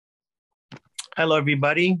Hello,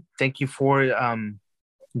 everybody. Thank you for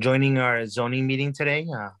joining our zoning meeting today,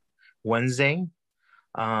 Wednesday.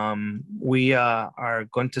 We are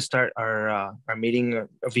going to start our meeting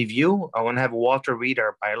review. I want to have Walter read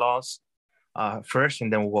our bylaws first,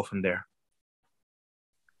 and then we'll go from there.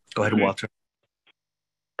 Go ahead, Walter.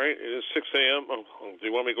 All right, it is 6 a.m. Do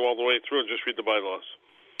you want me to go all the way through or just read the bylaws?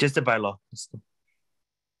 Just the bylaw.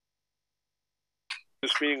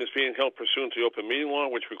 This meeting is being held pursuant to the open meeting law,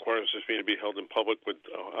 which requires this meeting to be held in public with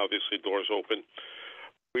obviously doors open.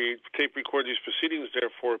 We tape record these proceedings,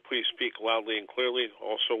 therefore please speak loudly and clearly.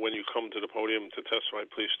 Also, when you come to the podium to testify,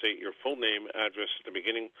 please state your full name, address at the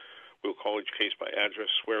beginning. We'll call each case by address,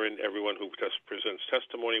 swear in everyone who presents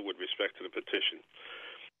testimony with respect to the petition.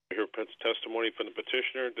 We'll hear testimony from the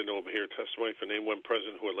petitioner, then we'll hear testimony from anyone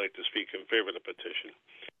present who would like to speak in favor of the petition.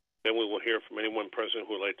 Then we will hear from anyone present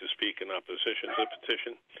who would like to speak in opposition to the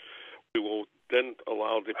petition. We will then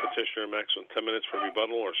allow the petitioner a maximum 10 minutes for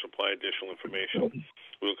rebuttal or supply additional information.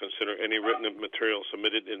 We will consider any written material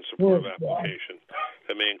submitted in support of application.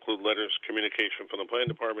 That may include letters, communication from the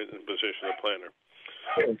planning department, and position of planner.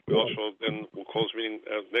 We also then will close meeting.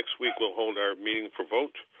 Next week we'll hold our meeting for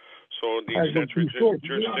vote. So the statutory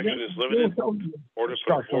jurisdiction is limited. In order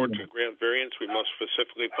for the board to grant variance, we must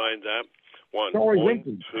specifically find that one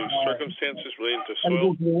to circumstances relating to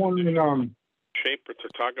soil, shape, or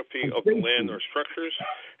topography of the land or structures,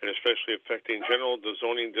 and especially affecting the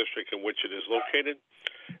zoning district in which it is located,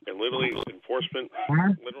 and literal enforcement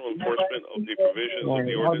of the provisions of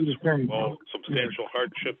the ordinance will involve substantial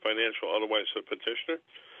hardship, financial, otherwise, to the petitioner.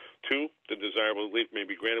 Two, the desirable relief may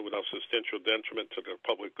be granted without substantial detriment to the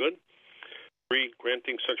public good. Three,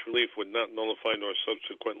 granting such relief would not nullify nor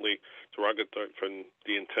subsequently derogate from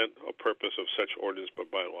the intent or purpose of such ordinance by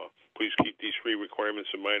bylaw. Please keep these three requirements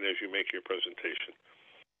in mind as you make your presentation.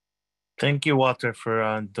 Thank you, Walter,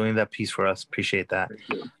 for doing that piece for us. Appreciate that.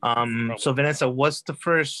 So, Vanessa, what's the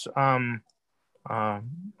first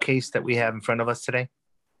case that we have in front of us today?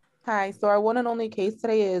 Hi, so our one and only case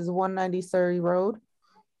today is 190 Surrey Road.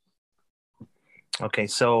 Okay,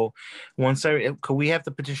 so could we have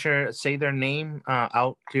the petitioner say their name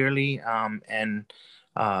out clearly and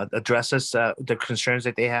address us the concerns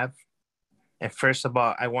that they have? And first of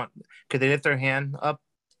all, could they lift their hand up?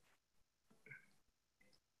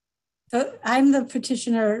 I'm the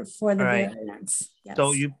petitioner for the variance. Yes.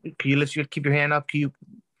 So you keep your hand up? Do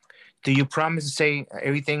you promise to say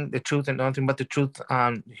everything, the truth, and nothing but the truth?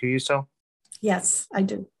 Hear you so? Yes, I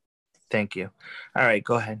do. Thank you. All right,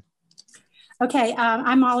 go ahead. Okay,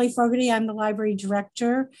 I'm Molly Fogarty. I'm the library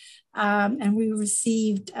director, and we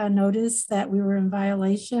received a notice that we were in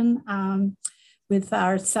violation with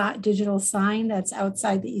our digital sign that's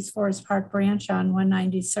outside the East Forest Park branch on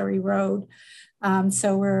 190 Surrey Road.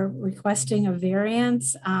 So we're requesting a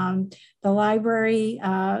variance. The library,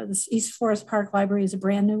 the East Forest Park Library is a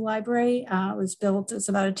brand new library. It was built, it's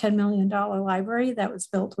about a $10 million library that was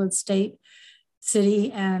built with state,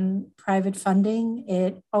 city, and private funding.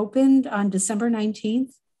 It opened on December 19th,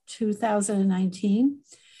 2019,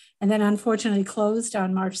 and then unfortunately closed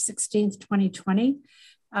on March 16th, 2020.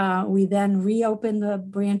 We then reopened the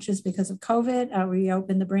branches because of COVID. We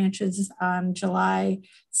reopened the branches on July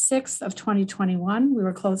 6th of 2021. We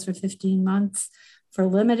were closed for 15 months for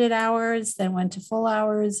limited hours, then went to full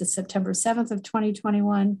hours September 7th of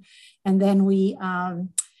 2021. And then we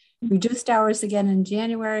reduced hours again in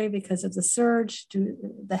January because of the surge.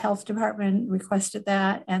 The health department requested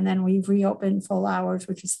that. And then we've reopened full hours,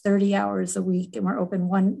 which is 30 hours a week, and we're open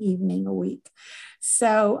one evening a week.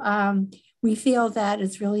 So we feel that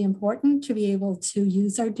it's really important to be able to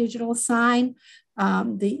use our digital sign.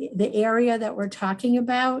 The area that we're talking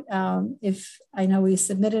about, if I know we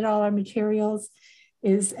submitted all our materials,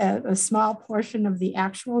 is a small portion of the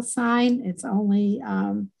actual sign. It's only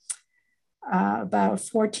about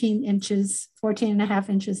 14 and a half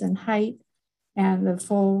inches in height, and the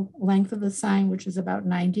full length of the sign, which is about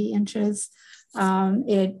 90 inches.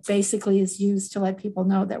 It basically is used to let people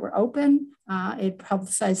know that we're open. It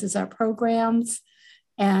publicizes our programs,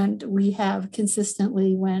 and we have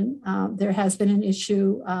consistently, when there has been an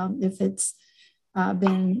issue, if it's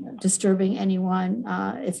been disturbing anyone,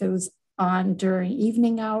 if it was on during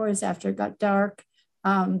evening hours after it got dark,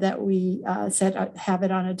 that we have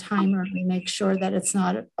it on a timer and make sure that it's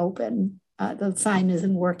not open. The sign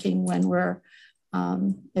isn't working when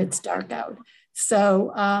it's dark out.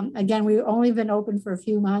 So again, we've only been open for a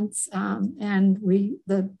few months, and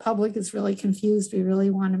the public is really confused. We really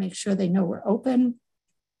want to make sure they know we're open.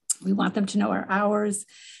 We want them to know our hours.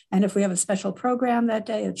 And if we have a special program that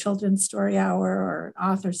day, a children's story hour or an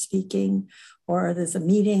author speaking, or there's a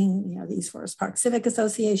meeting, the East Forest Park Civic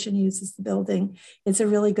Association uses the building. It's a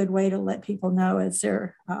really good way to let people know as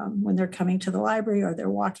they're when they're coming to the library or they're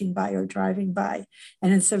walking by or driving by.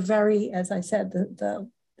 And it's a very, as I said,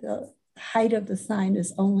 the height of the sign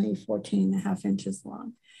is only 14.5 inches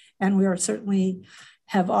long. And we are certainly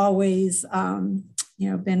have always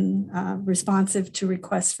been responsive to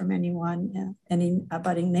requests from anyone, any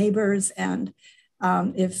abutting neighbors. And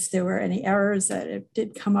if there were any errors that it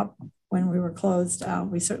did come up when we were closed,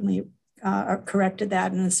 we certainly corrected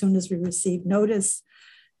that. And as soon as we received notice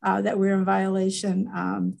that we were in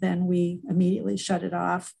violation, then we immediately shut it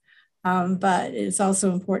off. But it's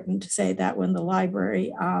also important to say that when the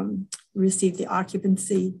library received the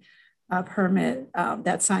occupancy permit,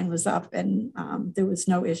 that sign was up, and there was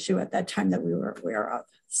no issue at that time that we were aware of.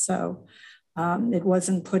 So it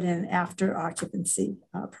wasn't put in after occupancy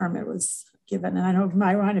permit was given. And I don't know,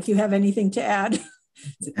 Myron, if you have anything to add.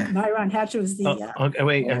 Myron Hatcher was the okay,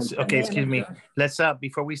 wait, okay, excuse me. Let's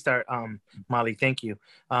before we start, Molly, thank you.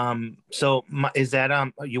 So is that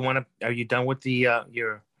are you done with the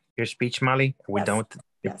your speech, Molly? Are we done with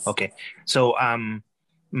yes. Okay. So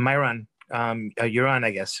Myron, you're on,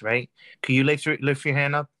 I guess, right? Can you lift your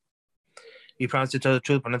hand up? You promise to tell the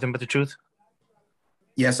truth, but nothing but the truth?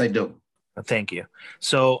 Yes, I do. Thank you.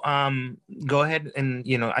 So go ahead and,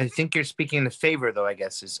 I think you're speaking in favor, though, I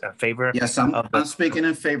guess, is a favor. Yes, I'm speaking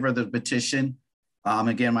in favor of the petition.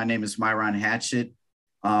 Again, my name is Myron Hatchett.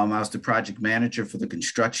 I was the project manager for the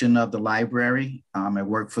construction of the library. I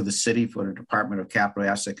work for the city for the Department of Capital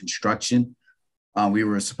Asset Construction. We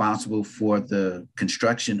were responsible for the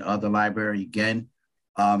construction of the library. Again,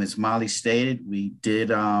 as Molly stated, we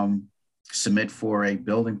did submit for a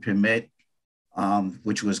building permit,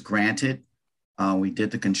 which was granted. We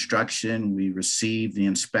did the construction. We received the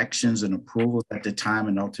inspections and approvals at the time,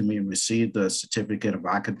 and ultimately received the certificate of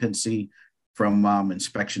occupancy from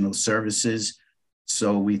Inspectional Services.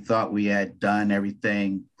 So we thought we had done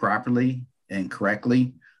everything properly and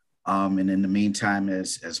correctly. And in the meantime,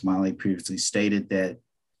 as Molly previously stated, that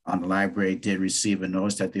the library did receive a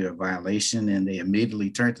notice that they were in violation, and they immediately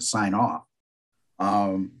turned the sign off.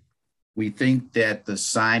 We think that the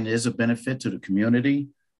sign is a benefit to the community.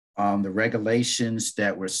 The regulations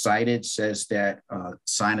that were cited says that a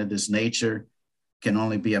sign of this nature can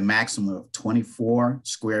only be a maximum of 24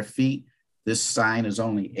 square feet. This sign is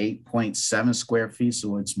only 8.7 square feet,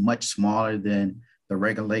 so it's much smaller than the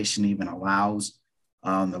regulation even allows.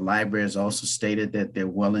 The library has also stated that they're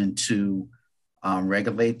willing to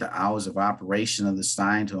regulate the hours of operation of the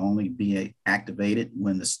sign to only be activated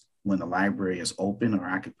when the library is open or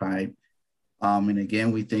occupied. And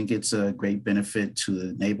again, we think it's a great benefit to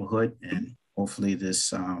the neighborhood, and hopefully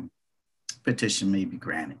this petition may be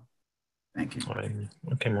granted. Thank you. All right.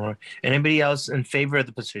 Okay, more. Anybody else in favor of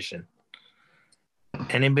the petition?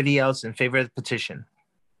 Anybody else in favor of the petition?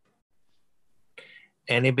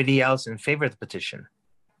 Anybody else in favor of the petition?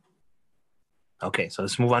 Okay, so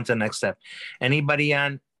let's move on to the next step. Anybody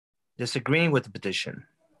on disagreeing with the petition?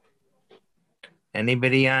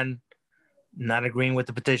 Anybody on not agreeing with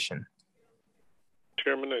the petition?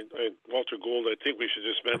 Chairman, Walter Gould, I think we should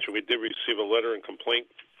just mention we did receive a letter and complaint.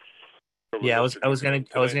 Yeah, I was gonna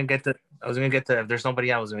get to if there's nobody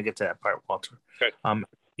else, I was gonna get to that part, Walter. Okay.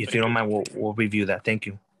 If you don't mind, we'll review that. Thank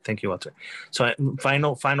you, Walter. So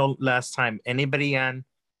final last time. Anybody on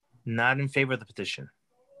not in favor of the petition?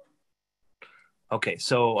 Okay,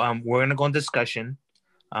 so we're gonna go in discussion.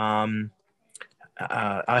 I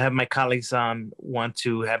have my colleagues want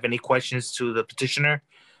to have any questions to the petitioner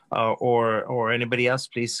or anybody else.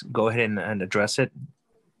 Please go ahead and address it.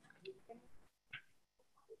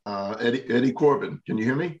 Eddie Corbin, can you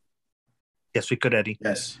hear me? Yes, we could, Eddie.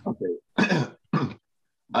 Yes. Okay.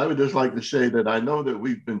 I would just like to say that I know that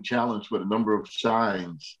we've been challenged with a number of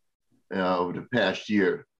signs over the past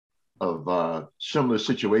year of similar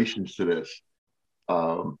situations to this.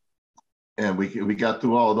 And we got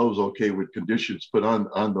through all of those okay with conditions put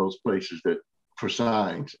on those places that for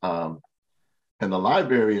signs. And the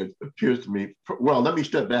library appears to me, well, let me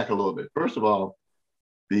step back a little bit. First of all,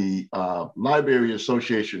 the Library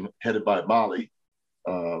Association headed by Molly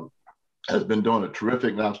has been doing a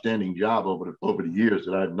terrific and outstanding job over the years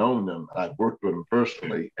that I've known them. I've worked with them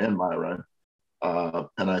personally and Myron.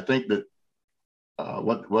 And I think that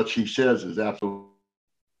what she says is absolutely.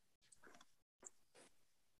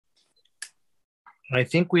 I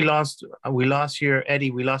think we lost your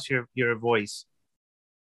Eddie. We lost your voice.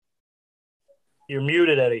 You're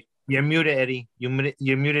muted, Eddie. You're muted, Eddie.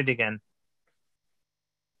 You're muted again.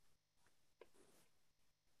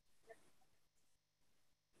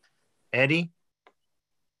 Eddie?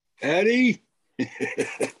 Eddie?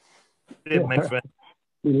 my friend.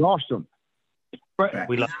 We lost him. But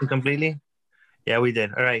We lost him completely? Yeah, we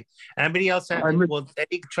did. All right. Anybody else? Well,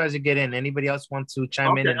 Eddie tries to get in. Anybody else want to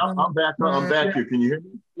chime in? I'm back. I'm back here. Can you hear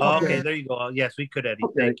me? Oh, okay, there you go. Yes, we could, Eddie.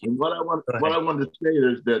 Okay. Thank you. And what I wanted to say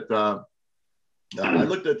is that I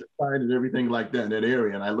looked at the sign and everything like that in that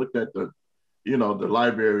area, and I looked at the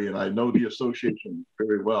library, and I know the association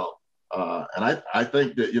very well. And I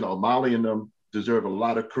think that, Molly and them deserve a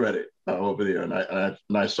lot of credit over there. And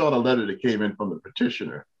I saw the letter that came in from the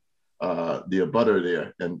petitioner, the abutter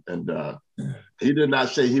there, and he did not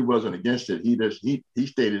say he wasn't against it. He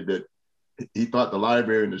stated that he thought the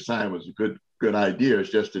library and the sign was a good idea. It's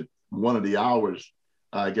just that one of the hours,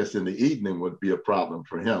 I guess in the evening, would be a problem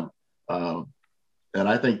for him. And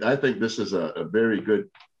I think this is a very good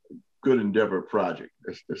endeavor project.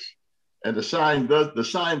 And the sign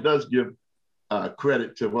does give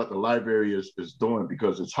credit to what the library is doing,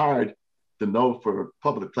 because it's hard to know for a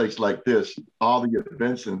public place like this all the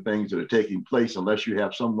events and things that are taking place unless you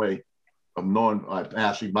have some way of knowing,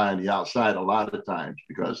 passing by on the outside a lot of times,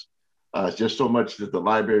 because it's just so much that the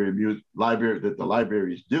libraries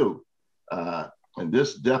do, and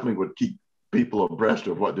this definitely would keep people abreast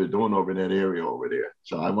of what they're doing over in that area over there.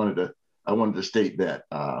 So I wanted to state that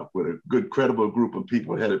with a good, credible group of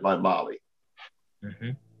people headed by Molly.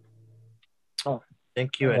 Mm-hmm. Oh,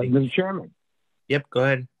 thank you, Eddie. Mr. Chairman. Yep, go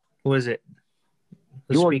ahead. Who is it?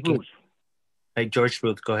 Who's George speaking? Bruce. Hey, George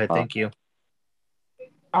Bruce, go ahead. Thank you.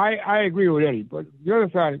 I agree with Eddie, but the other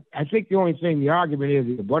side, I think the only thing the argument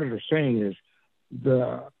is, the butters are saying is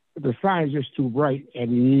the sign is just too bright in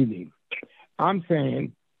the evening. I'm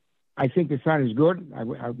saying I think the sign is good. I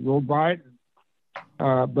rode by it.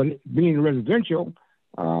 But being residential,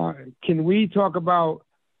 can we talk about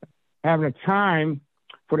having a time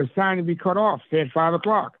for the sign to be cut off, say at 5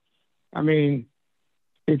 o'clock? I mean,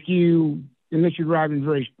 unless you're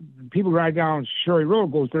driving people ride down Sherry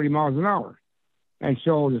Road goes 30 miles an hour. And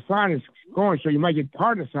so the sign is going, so you might get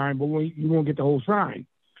part of the sign, but you won't get the whole sign.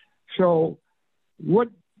 So what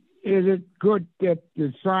is it good that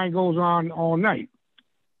the sign goes on all night?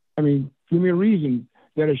 I mean, give me a reason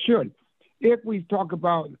that it should. If we talk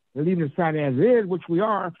about leaving the sign as is, which we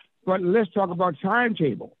are, but let's talk about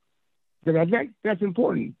timetable, because I think that's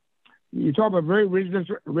important. You talk about a very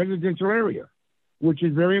residential area, which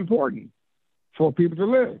is very important for people to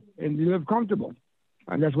live and to live comfortable.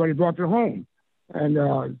 And that's why they brought their home. And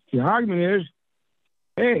the argument is,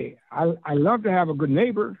 hey, I love to have a good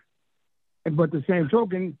neighbor, but the same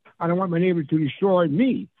token, I don't want my neighbor to destroy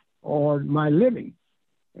me or my living.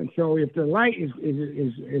 And so if the light is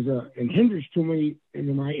a hindrance to me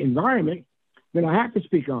in my environment, then I have to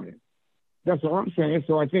speak on it. That's all I'm saying.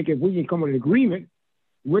 So I think if we can come with an agreement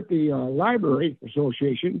with the library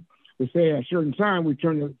association to say at a certain time we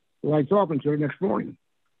turn the lights off until the next morning.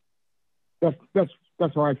 That's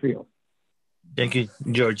how I feel. Thank you,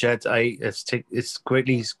 George. It's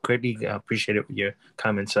greatly appreciated with your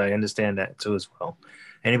comments. I understand that too as well.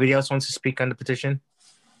 Anybody else wants to speak on the petition?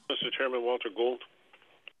 Mr. Chairman, Walter Gould.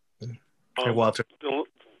 Hey, Walter. I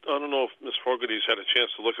don't know if Ms. Fogarty's had a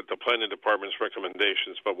chance to look at the planning department's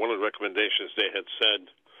recommendations, but one of the recommendations they had said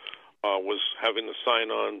was having the sign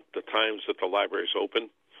on the times that the library's open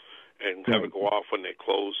and have it go off when they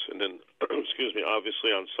close. And then, excuse me,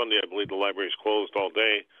 obviously on Sunday, I believe the library's closed all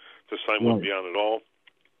day. The sign won't be on at all.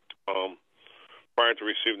 Prior to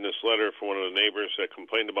receiving this letter from one of the neighbors that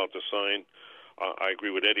complained about the sign, I agree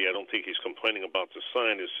with Eddie. I don't think he's complaining about the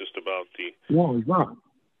sign. It's just about the he's not.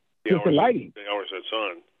 The hours that's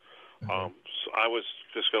on. So I was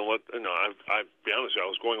just going to let I'll be honest with you, I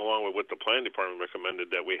was going along with what the planning department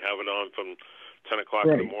recommended, that we have it on from 10 o'clock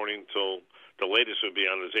in the morning till the latest would be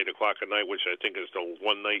on is 8 o'clock at night, which I think is the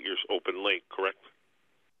one night you're open late, correct?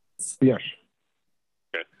 Yes.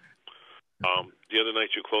 Okay. The other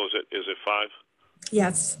night you close it, is it 5?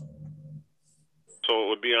 Yes. So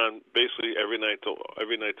it would be on basically every night till 5,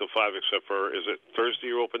 except for, is it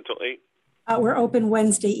Thursday you're open till 8? We're open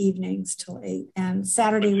Wednesday evenings till 8, and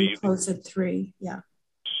Saturday we close at 3. Yeah.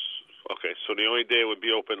 Okay, so the only day would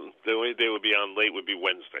be open. The only day would be on late would be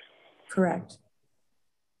Wednesday. Correct.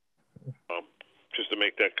 Just to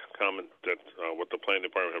make that comment, that what the planning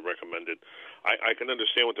department have recommended, I can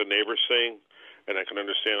understand what the neighbor's saying, and I can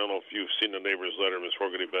understand. I don't know if you've seen the neighbor's letter, Ms.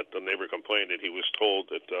 Fogarty, but the neighbor complained that he was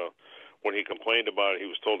told that when he complained about it,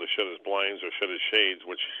 he was told to shut his blinds or shut his shades,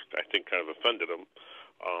 which I think kind of offended him.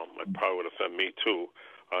 It probably would offend me too,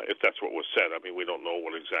 if that's what was said. I mean, we don't know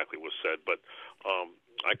what exactly was said, but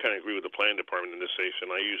I kind of agree with the planning department in this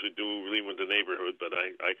station. I usually do leave with the neighborhood, but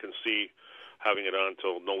I can see having it on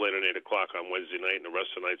till no later than 8 o'clock on Wednesday night, and the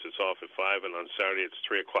rest of the nights it's off at 5, and on Saturday it's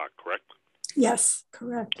 3 o'clock, correct? Yes,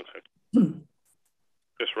 correct. Okay.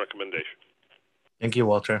 this recommendation. Thank you,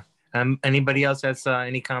 Walter. Anybody else has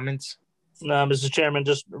any comments? No, Mr. Chairman,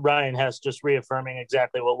 just Ryan Hess just reaffirming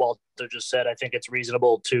exactly what Walter just said. I think it's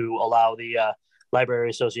reasonable to allow the Library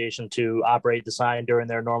Association to operate the sign during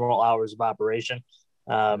their normal hours of operation.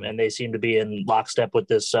 And they seem to be in lockstep with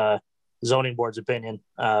this zoning board's opinion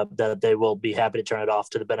that they will be happy to turn it off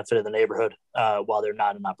to the benefit of the neighborhood while they're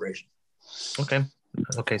not in operation. Okay.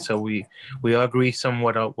 Okay. So we all agree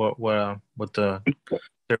somewhat what the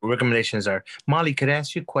recommendations are. Molly, could I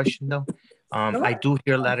ask you a question though? Sure. I do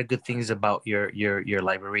hear a lot of good things about your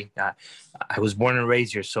library. I was born and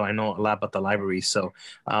raised here, so I know a lot about the library. So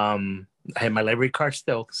I have my library card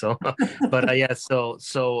still. So, but yeah. So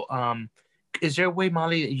is there a way,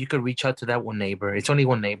 Molly, you could reach out to that one neighbor? It's only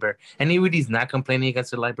one neighbor, and he's not complaining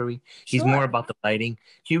against the library. He's more about the lighting.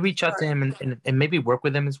 Can you reach out to him and maybe work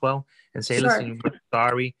with him as well and say, listen, we're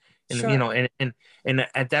sorry. And you know, and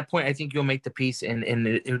at that point, I think you'll make the peace. And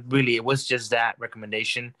it was just that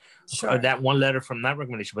recommendation, or that one letter from, not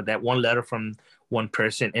recommendation, but that one letter from one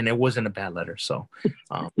person, and it wasn't a bad letter. So,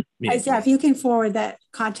 yeah, if you can forward that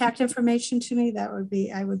contact information to me,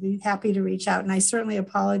 I would be happy to reach out. And I certainly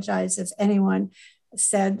apologize if anyone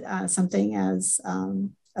said something as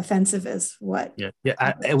offensive as what. Yeah.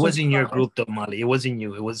 It wasn't your group though, Molly. It wasn't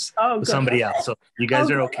you. It was somebody else. So you guys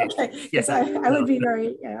are okay. Yes, I would be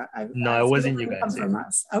very. No, it wasn't you guys. From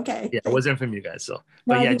us. Okay. Yeah, it wasn't from you guys. So,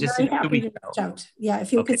 but yeah, just happy to reach out. Yeah,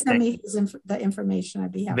 if you could send me the information,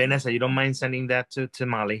 I'd be happy. Vanessa, you don't mind sending that to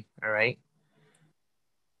Molly? All right.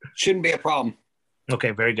 Shouldn't be a problem.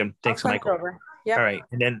 Okay, very good. Thanks, Michael. Yep. All right,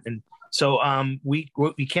 and so we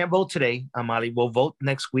can't vote today, Molly. We'll vote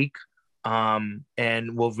next week.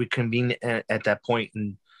 And we'll reconvene at that point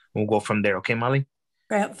and we'll go from there. Okay, Molly?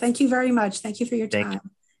 Great. Thank you very much. Thank you for your time.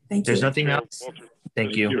 Thank you. There's nothing else.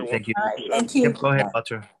 Thank you. Thank you. Right, thank you. Yep, go ahead,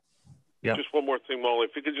 Walter. Yeah. Just one more thing, Molly.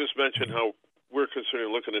 If you could just mention how we're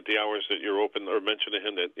considering looking at the hours that you're open, or mention to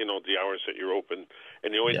him that, the hours that you're open,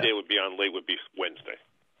 and the only day would be on late would be Wednesday.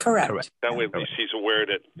 Correct. That way, at least he's aware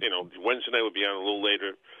that, Wednesday night would be on a little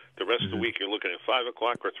later. The rest of the week, you're looking at 5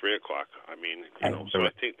 o'clock or 3 o'clock. I mean, so I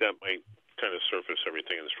think that might kind of surface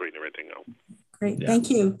everything and straighten everything out. Great. Yeah. Thank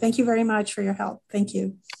you. Thank you very much for your help. Thank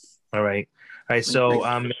you. All right. So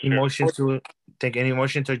any motion to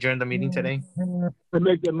adjourn the meeting today? I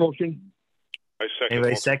make that motion. I second.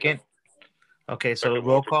 Anybody second? Okay, so roll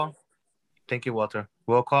Walter. call. Thank you, Walter.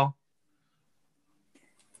 Roll call.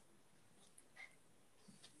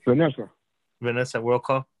 Vanessa, roll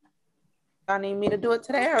call. Y'all need me to do it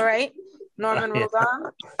today, all right? Norman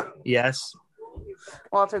Rodan? Yes.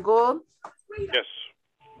 Walter Gould? Yes.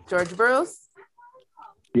 George Bruce?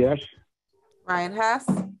 Yes. Ryan Hess?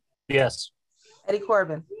 Yes. Eddie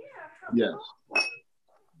Corbin? Yes. All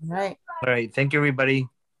right. All right. Thank you, everybody.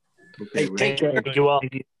 Okay. Thank you all.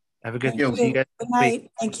 Have a good Thank you. See you guys. Good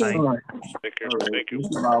night. Thank you. Take care. Thank you.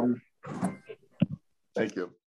 Thank you.